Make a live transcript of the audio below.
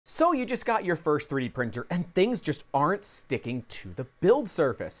So you just got your first 3D printer and things just aren't sticking to the build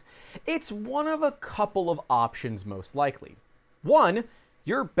surface. It's one of a couple of options most likely. 1,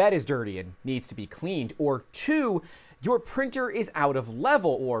 your bed is dirty and needs to be cleaned, or 2, your printer is out of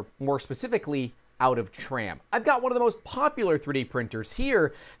level, or more specifically, out of tram. I've got one of the most popular 3D printers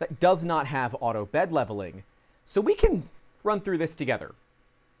here that does not have auto bed leveling. So we can run through this together.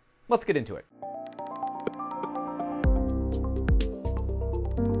 Let's get into it.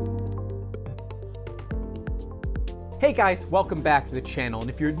 Hey guys, welcome back to the channel, and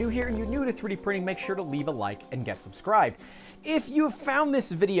if you're new here and you're new to 3D printing, make sure to leave a like and get subscribed. If you have found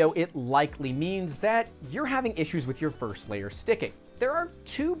this video, it likely means that you're having issues with your first layer sticking. There are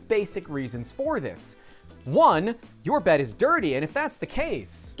 2 basic reasons for this. 1, your bed is dirty, and if that's the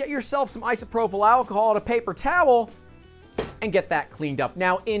case, get yourself some isopropyl alcohol and a paper towel and get that cleaned up.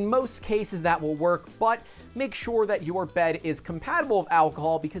 Now, in most cases that will work, but make sure that your bed is compatible with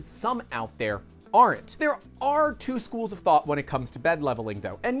alcohol because some out there aren't. There are 2 schools of thought when it comes to bed leveling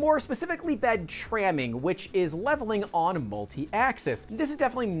though, and more specifically bed tramming, which is leveling on multi-axis. This is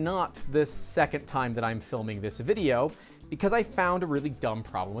definitely not the second time that I'm filming this video because I found a really dumb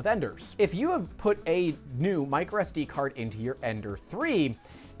problem with Enders. If you have put a new microSD card into your Ender 3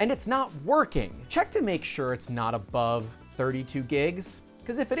 and it's not working, check to make sure it's not above 32 gigs,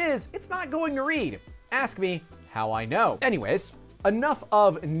 because if it is, it's not going to read. Ask me how I know. Anyways, enough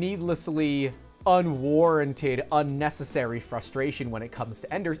of needlessly unwarranted, unnecessary frustration when it comes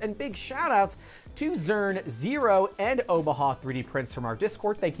to Enders, and big shout outs to Zern Zero and Omaha 3D Prints from our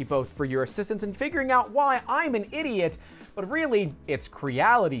Discord. Thank you both for your assistance in figuring out why I'm an idiot, but really it's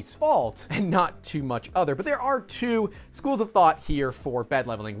Creality's fault and not too much other. But there are 2 schools of thought here for bed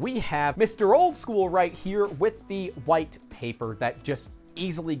leveling. We have Mr. Old School right here with the white paper that just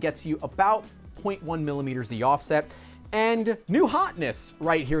easily gets you about 0.1 millimeters the offset. And new hotness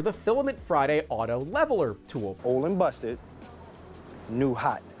right here, the Filament Friday Auto Leveler tool. Old and busted, new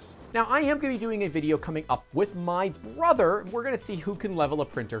hotness. Now, I am going to be doing a video coming up with my brother. We're going to see who can level a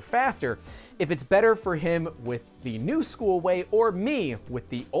printer faster. If it's better for him with the new school way or me with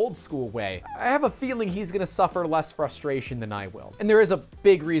the old school way. I have a feeling he's going to suffer less frustration than I will. And there is a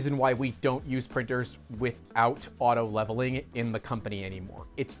big reason why we don't use printers without auto leveling in the company anymore.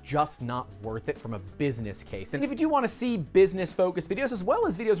 It's just not worth it from a business case. And if you do want to see business focused videos as well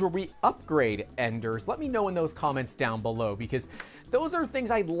as videos where we upgrade Enders, let me know in those comments down below, because those are things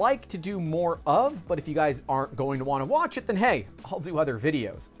I'd like to do more of, but if you guys aren't going to want to watch it, then hey, I'll do other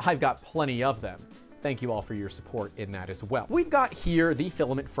videos. I've got plenty of them. Thank you all for your support in that as well. We've got here the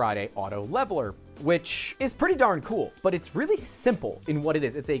Filament Friday Auto Leveler, which is pretty darn cool, but it's really simple in what it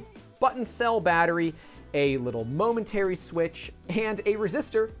is. It's a button cell battery, a little momentary switch, and a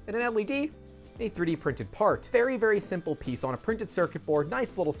resistor and an LED. A 3D printed part. Very, very simple piece on a printed circuit board,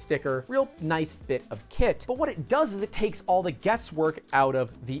 nice little sticker, real nice bit of kit. But what it does is it takes all the guesswork out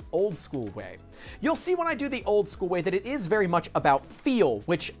of the old school way. You'll see when I do the old school way that it is very much about feel,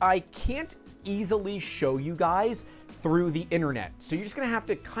 which I can't easily show you guys through the internet. So you're just gonna have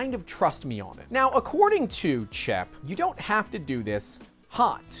to kind of trust me on it. Now, according to CHEP, you don't have to do this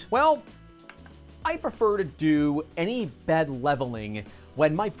hot. Well, I prefer to do any bed leveling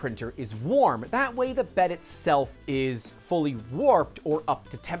when my printer is warm. That way the bed itself is fully warped or up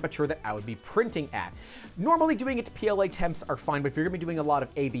to temperature that I would be printing at. Normally doing it to PLA temps are fine, but if you're gonna be doing a lot of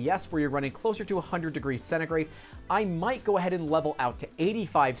ABS where you're running closer to 100 degrees centigrade, I might go ahead and level out to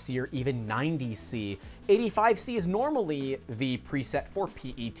 85C or even 90C. 85C is normally the preset for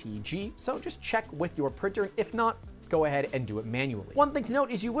PETG, so just check with your printer, and if not, go ahead and do it manually. One thing to note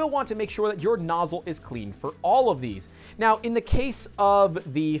is you will want to make sure that your nozzle is clean for all of these. Now, in the case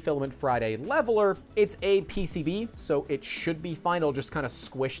of the Filament Friday Leveler, it's a PCB, so it should be fine. It'll just kind of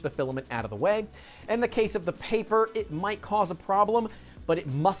squish the filament out of the way. In the case of the paper, it might cause a problem, but it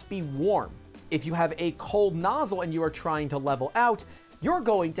must be warm. If you have a cold nozzle and you are trying to level out, you're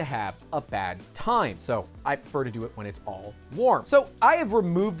going to have a bad time. So I prefer to do it when it's all warm. So I have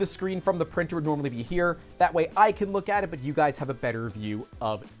removed the screen from the printer, would normally be here. That way I can look at it, but you guys have a better view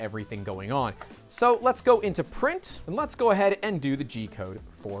of everything going on. So let's go into print and let's go ahead and do the G code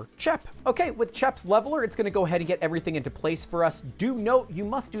for CHEP. Okay, with CHEP's leveler, it's gonna go ahead and get everything into place for us. Do note, you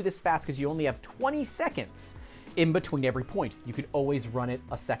must do this fast because you only have 20 seconds in between every point. You can always run it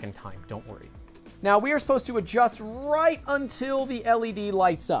a second time, don't worry. Now, we are supposed to adjust right until the LED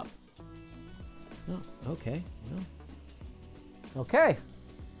lights up. Oh, okay. Okay.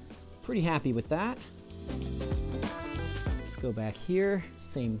 Pretty happy with that. Let's go back here.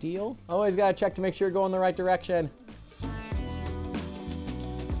 Same deal. Always gotta check to make sure you're going the right direction.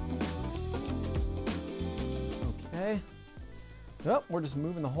 Okay. Oh, we're just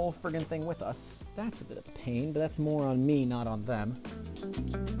moving the whole friggin' thing with us. That's a bit of pain, but that's more on me, not on them.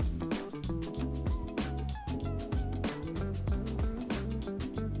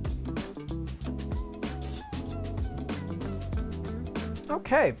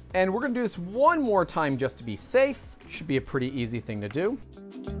 Okay, and we're gonna do this one more time just to be safe. Should be a pretty easy thing to do.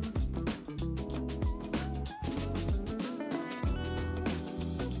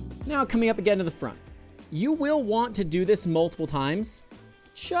 Now coming up again to the front. You will want to do this multiple times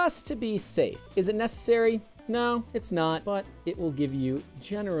just to be safe. Is it necessary? No, it's not, but it will give you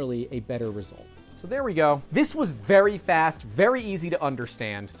generally a better result. So there we go. This was very fast, very easy to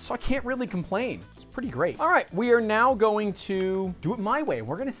understand, so I can't really complain. It's pretty great. All right, we are now going to do it my way.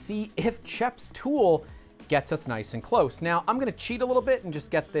 We're gonna see if CHEP's tool gets us nice and close. Now, I'm gonna cheat a little bit and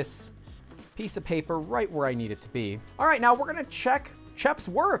just get this piece of paper right where I need it to be. All right, now we're gonna check CHEP's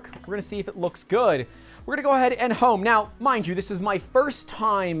work. We're gonna see if it looks good. We're gonna go ahead and home. Now, mind you, this is my first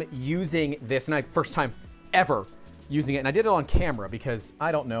time using this, and first time ever using it, and I did it on camera because,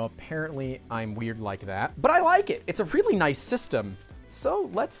 I don't know, apparently I'm weird like that. But I like it. It's a really nice system. So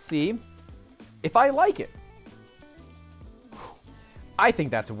let's see if I like it. I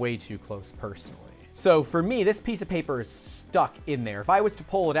think that's way too close personally. So for me, this piece of paper is stuck in there. If I was to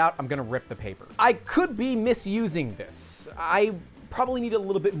pull it out, I'm gonna rip the paper. I could be misusing this. I probably need a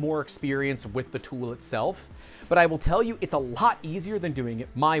little bit more experience with the tool itself, but I will tell you it's a lot easier than doing it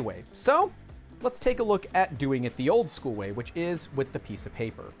my way. So let's take a look at doing it the old school way, which is with the piece of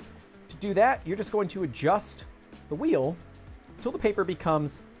paper. To do that, you're just going to adjust the wheel until the paper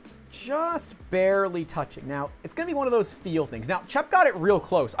becomes just barely touching. Now, it's gonna be one of those feel things. Now, CHEP got it real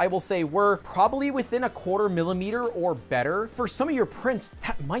close. I will say we're probably within 1/4 millimeter or better. For some of your prints,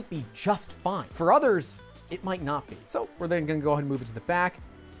 that might be just fine. For others, it might not be. So we're then gonna go ahead and move it to the back.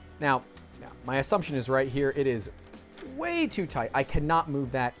 Now, my assumption is right here. It is way too tight. I cannot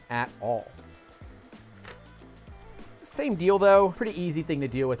move that at all. Same deal though. Pretty easy thing to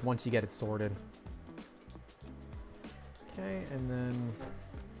deal with once you get it sorted. Okay, and then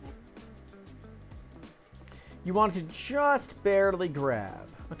you want it to just barely grab.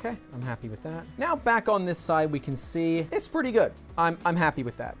 Okay, I'm happy with that. Now back on this side, we can see it's pretty good. I'm happy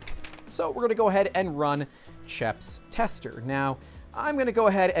with that. So we're gonna go ahead and run CHEP's tester. Now, I'm gonna go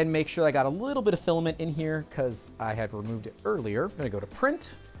ahead and make sure I got a little bit of filament in here because I had removed it earlier. I'm gonna go to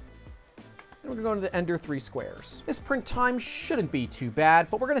print, and we're gonna go into the Ender 3 squares. This print time shouldn't be too bad,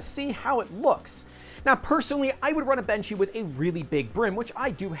 but we're gonna see how it looks. Now, personally, I would run a Benchy with a really big brim, which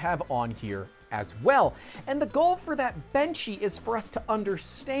I do have on here as well. And the goal for that Benchy is for us to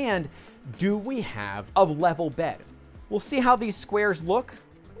understand, do we have a level bed? We'll see how these squares look.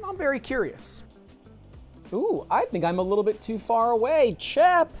 I'm very curious. Ooh, I think I'm a little bit too far away.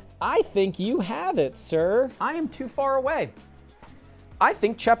 CHEP, I think you have it, sir. I am too far away. I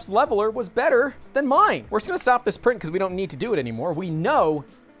think CHEP's leveler was better than mine. We're just gonna stop this print because we don't need to do it anymore. We know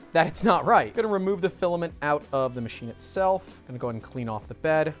that it's not right. Gonna remove the filament out of the machine itself. Gonna go ahead and clean off the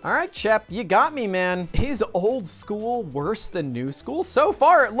bed. All right, CHEP, you got me, man. Is old school worse than new school? So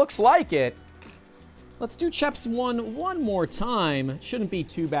far, it looks like it. Let's do CHEP's one more time. Shouldn't be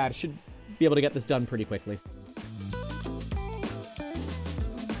too bad. Should be able to get this done pretty quickly.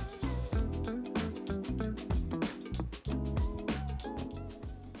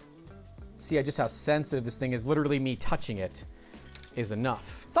 See just how sensitive this thing is. Literally me touching it is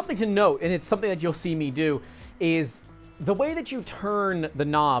enough. Something to note, and it's something that you'll see me do, is the way that you turn the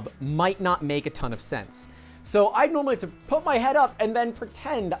knob might not make a ton of sense. So I normally have to put my head up and then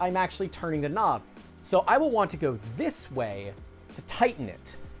pretend I'm actually turning the knob. So I will want to go this way to tighten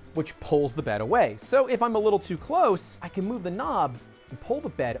it, which pulls the bed away. So if I'm a little too close, I can move the knob and pull the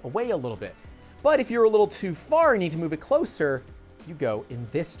bed away a little bit. But if you're a little too far and need to move it closer, you go in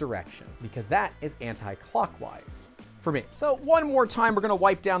this direction because that is anti-clockwise for me. So one more time, we're gonna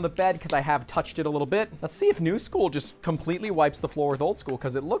wipe down the bed because I have touched it a little bit. Let's see if new school just completely wipes the floor with old school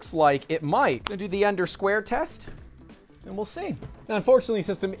because it looks like it might. Gonna do the Ender square test. And we'll see. Now, unfortunately, the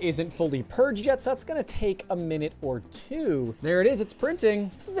system isn't fully purged yet, so it's gonna take a minute or two. There it is, it's printing.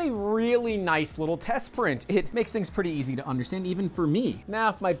 This is a really nice little test print. It makes things pretty easy to understand, even for me. Now,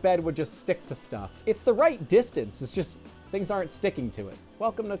 if my bed would just stick to stuff. It's the right distance, it's just things aren't sticking to it.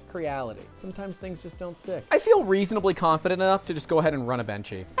 Welcome to reality. Sometimes things just don't stick. I feel reasonably confident enough to just go ahead and run a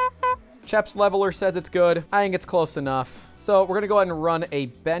Benchy. CHEP's leveler says it's good. I think it's close enough. So we're gonna go ahead and run a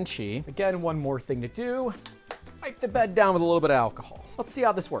Benchy. Again, one more thing to do. Wipe the bed down with a little bit of alcohol. Let's see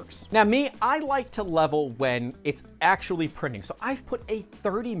how this works. Now me, I like to level when it's actually printing. So I've put a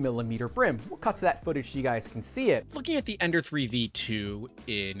 30mm brim. We'll cut to that footage so you guys can see it. Looking at the Ender 3 V2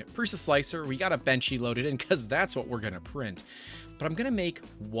 in Prusa Slicer, we got a Benchy loaded in because that's what we're gonna print. but I'm gonna make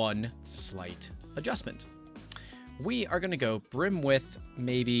one slight adjustment. We are gonna go brim width,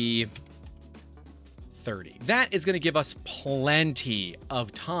 maybe 30. That is gonna give us plenty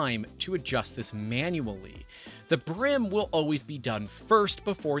of time to adjust this manually. The brim will always be done first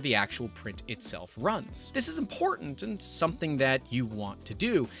before the actual print itself runs. This is important and something that you want to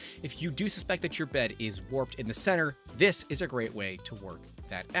do. If you do suspect that your bed is warped in the center, this is a great way to work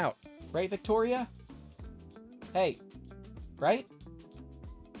that out. Right, Victoria? Hey, right?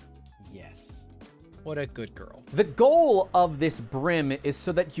 Yes. What a good girl. The goal of this brim is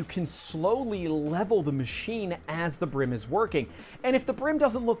so that you can slowly level the machine as the brim is working. And if the brim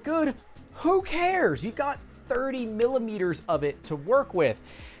doesn't look good, who cares? You've got 30 millimeters of it to work with.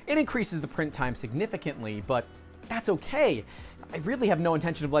 It increases the print time significantly, but that's okay. I really have no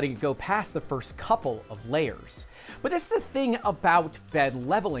intention of letting it go past the first couple of layers. But that's the thing about bed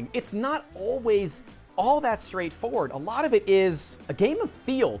leveling. It's not always all that straightforward. A lot of it is a game of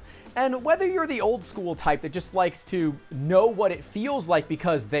feel. And whether you're the old school type that just likes to know what it feels like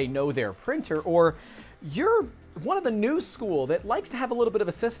because they know their printer, or you're one of the new school that likes to have a little bit of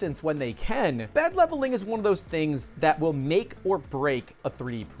assistance when they can, bed leveling is one of those things that will make or break a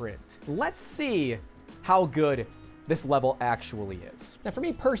 3D print. Let's see how good this level actually is. Now for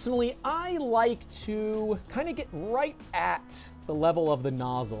me personally, I like to kind of get right at the level of the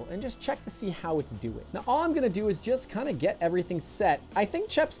nozzle and just check to see how it's doing. Now all I'm gonna do is just kind of get everything set. I think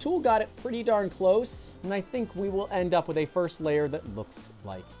CHEP's tool got it pretty darn close, and I think we will end up with a first layer that looks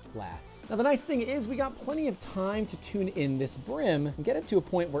like glass. Now the nice thing is we got plenty of time to tune in this brim and get it to a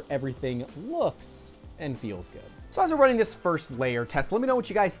point where everything looks and feels good. So as we're running this first layer test, let me know what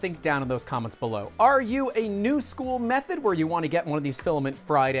you guys think down in those comments below. Are you a new school method where you want to get one of these Filament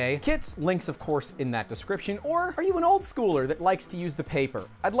Friday kits? Links, of course, in that description. Or are you an old schooler that likes to use the paper?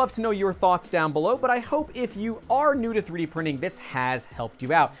 I'd love to know your thoughts down below, but I hope if you are new to 3D printing, this has helped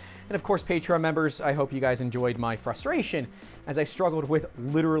you out. And of course, Patreon members, I hope you guys enjoyed my frustration as I struggled with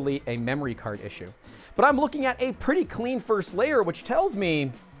literally a memory card issue. But I'm looking at a pretty clean first layer, which tells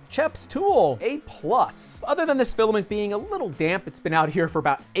me CHEP's tool, A+. Other than this filament being a little damp, it's been out here for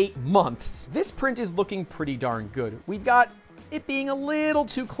about 8 months, this print is looking pretty darn good. We've got it being a little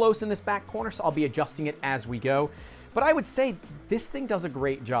too close in this back corner, so I'll be adjusting it as we go. But I would say this thing does a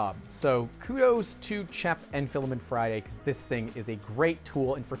great job. So kudos to CHEP and Filament Friday, because this thing is a great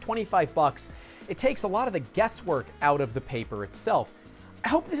tool. And for 25 bucks, it takes a lot of the guesswork out of the paper itself. I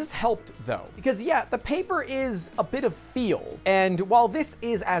hope this has helped though, because yeah, the paper is a bit of feel. And while this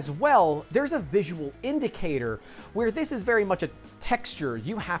is as well, there's a visual indicator where this is very much a texture.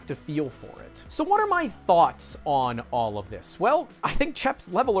 You have to feel for it. So what are my thoughts on all of this? Well, I think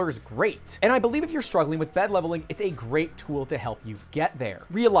CHEP's leveler is great. And I believe if you're struggling with bed leveling, it's a great tool to help you get there.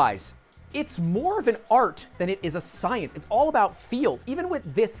 Realize, it's more of an art than it is a science. It's all about feel. Even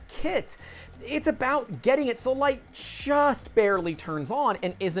with this kit, it's about getting it so light just barely turns on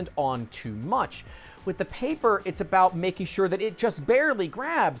and isn't on too much. With the paper, it's about making sure that it just barely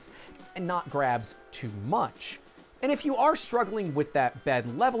grabs and not grabs too much. And if you are struggling with that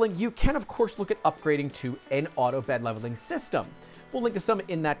bed leveling, you can of course look at upgrading to an auto bed leveling system. We'll link to some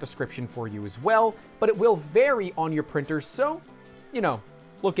in that description for you as well, but it will vary on your printers, so, you know,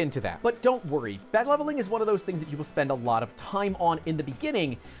 look into that. But don't worry, bed leveling is one of those things that you will spend a lot of time on in the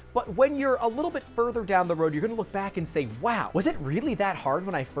beginning, but when you're a little bit further down the road, you're gonna look back and say, wow, was it really that hard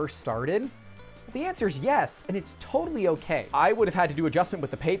when I first started? Well, the answer is yes, and it's totally okay. I would have had to do adjustment with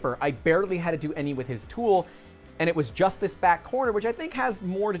the paper. I barely had to do any with his tool, and it was just this back corner, which I think has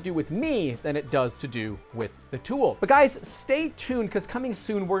more to do with me than it does to do with the tool. But guys, stay tuned, because coming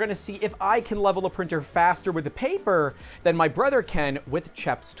soon, we're gonna see if I can level a printer faster with the paper than my brother can with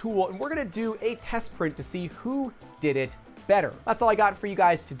CHEP's tool, and we're gonna do a test print to see who did it better. That's all I got for you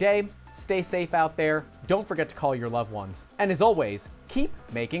guys today. Stay safe out there. Don't forget to call your loved ones. And as always, keep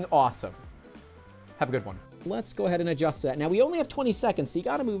making awesome. Have a good one. Let's go ahead and adjust that. Now we only have 20 seconds, so you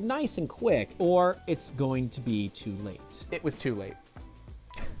gotta move nice and quick, or it's going to be too late. It was too late.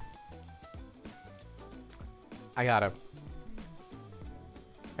 I gotta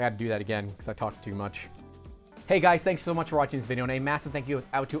do that again, because I talked too much. Hey guys, thanks so much for watching this video, and a massive thank you goes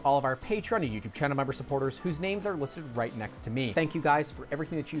out to all of our Patreon and YouTube channel member supporters whose names are listed right next to me. Thank you guys for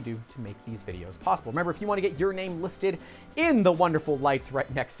everything that you do to make these videos possible. Remember, if you want to get your name listed in the wonderful lights right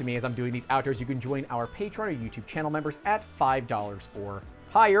next to me as I'm doing these outros, you can join our Patreon or YouTube channel members at $5 or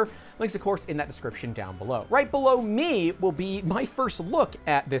higher. Links, of course, in that description down below. Right below me will be my first look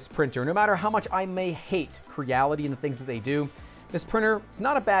at this printer. No matter how much I may hate Creality and the things that they do, this printer is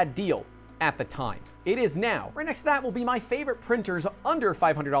not a bad deal at the time. It is now. Right next to that will be my favorite printers under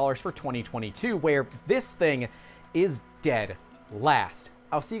 $500 for 2022, where this thing is dead last.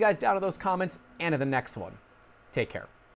 I'll see you guys down in those comments and in the next one. Take care.